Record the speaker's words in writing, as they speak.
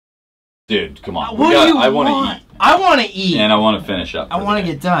Dude, come on. What do you I want to eat. I want to eat. And I want to finish up. I want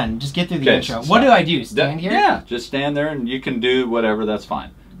to get done. Just get through the intro. What do I do? Stand here? Yeah, just stand there and you can do whatever. That's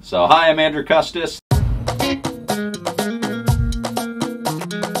fine. So, hi, I'm Andrew Custis.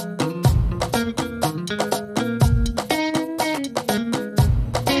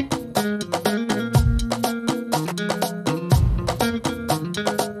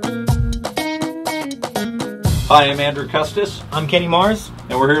 Hi, I'm Andrew Custis. I'm Kenny Marrs.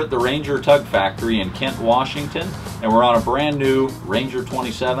 And we're here at the Ranger Tug Factory in Kent, Washington. And we're on a brand new Ranger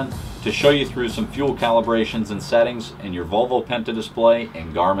 27 to show you through some fuel calibrations and settings in your Volvo Penta display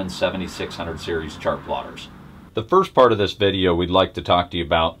and Garmin 7600 series chart plotters. The first part of this video we'd like to talk to you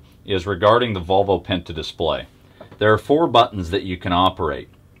about is regarding the Volvo Penta display. There are 4 buttons that you can operate.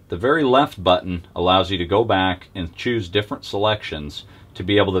 The very left button allows you to go back and choose different selections to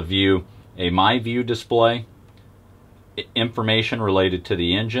be able to view a My View display, information related to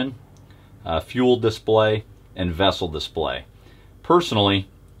the engine, fuel display, and vessel display. Personally,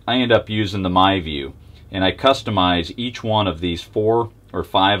 I end up using the My View, and I customize each one of these 4 or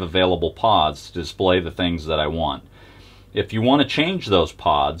 5 available pods to display the things that I want. If you want to change those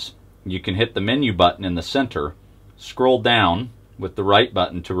pods, you can hit the menu button in the center, scroll down with the right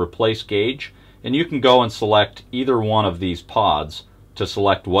button to replace gauge, and you can go and select either one of these pods to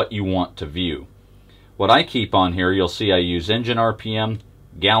select what you want to view. What I keep on here, you'll see I use engine RPM,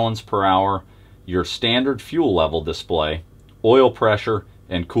 gallons per hour, your standard fuel level display, oil pressure,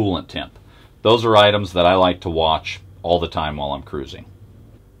 and coolant temp. Those are items that I like to watch all the time while I'm cruising.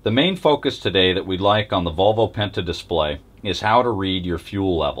 The main focus today that we'd like on the Volvo Penta display is how to read your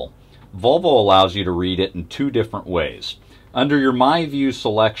fuel level. Volvo allows you to read it in 2 different ways. Under your My View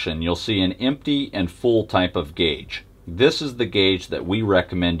selection, you'll see an empty and full type of gauge. This is the gauge that we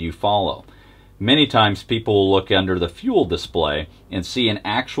recommend you follow. Many times people will look under the fuel display and see an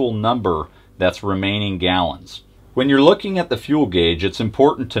actual number that's remaining gallons. When you're looking at the fuel gauge, it's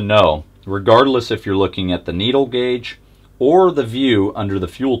important to know, regardless if you're looking at the needle gauge or the view under the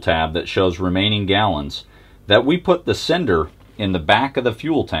fuel tab that shows remaining gallons, that we put the sender in the back of the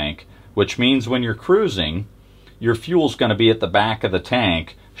fuel tank, which means when you're cruising, your fuel's going to be at the back of the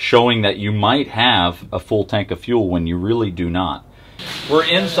tank, showing that you might have a full tank of fuel when you really do not. We're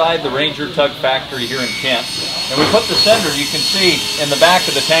inside the Ranger Tug Factory here in Kent, and we put the sender, you can see, in the back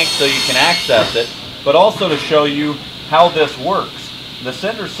of the tank so you can access it, but also to show you how this works. The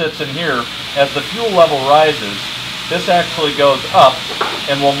sender sits in here. As the fuel level rises, this actually goes up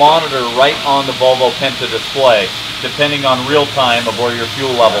and will monitor right on the Volvo Penta display, depending on real time of where your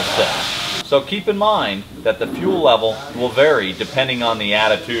fuel level sits. So keep in mind that the fuel level will vary depending on the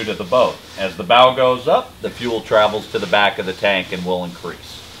attitude of the boat. As the bow goes up, the fuel travels to the back of the tank and will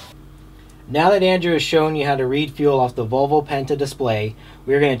increase. Now that Andrew has shown you how to read fuel off the Volvo Penta display,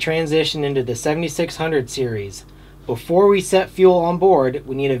 we are going to transition into the 7600 series. Before we set fuel on board,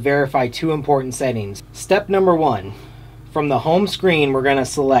 we need to verify 2 important settings. Step number 1. From the home screen, we're going to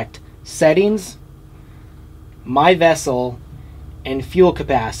select Settings, My Vessel, and Fuel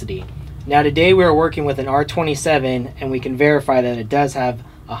Capacity. Now today we are working with an R27 and we can verify that it does have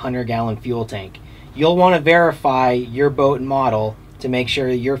a 100-gallon fuel tank. You'll want to verify your boat and model to make sure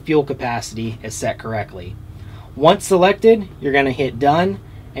your fuel capacity is set correctly. Once selected, you're going to hit Done,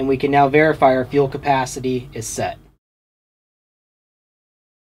 and we can now verify our fuel capacity is set.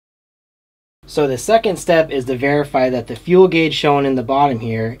 So the second step is to verify that the fuel gauge shown in the bottom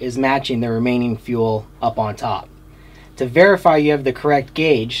here is matching the remaining fuel up on top. To verify you have the correct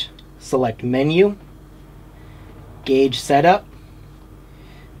gauge, select Menu, Gauge Setup,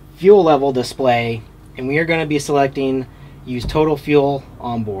 Fuel Level Display, and we are going to be selecting Use Total Fuel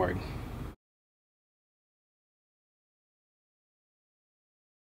on Board.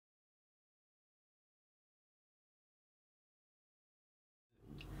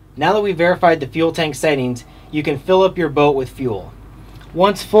 Now that we've verified the fuel tank settings, you can fill up your boat with fuel.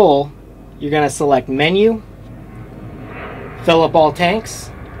 Once full, you're going to select Menu, Fill up all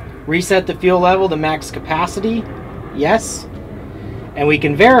tanks, reset the fuel level to max capacity, yes, and we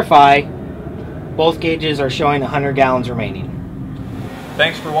can verify both gauges are showing 100 gallons remaining.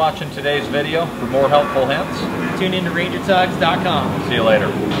 Thanks for watching today's video. For more helpful hints, tune in to rangertugs.com. See you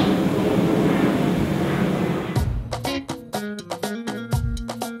later.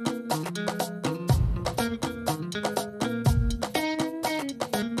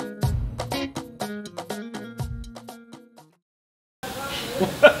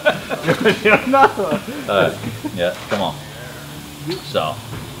 Yeah, come on. So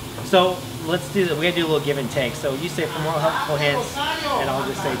let's do that. We gotta do a little give and take. So you say for more helpful hints, and I'll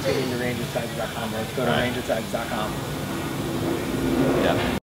just say tune in to rangertugs.com. Let's go to rangertugs.com.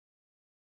 Yeah.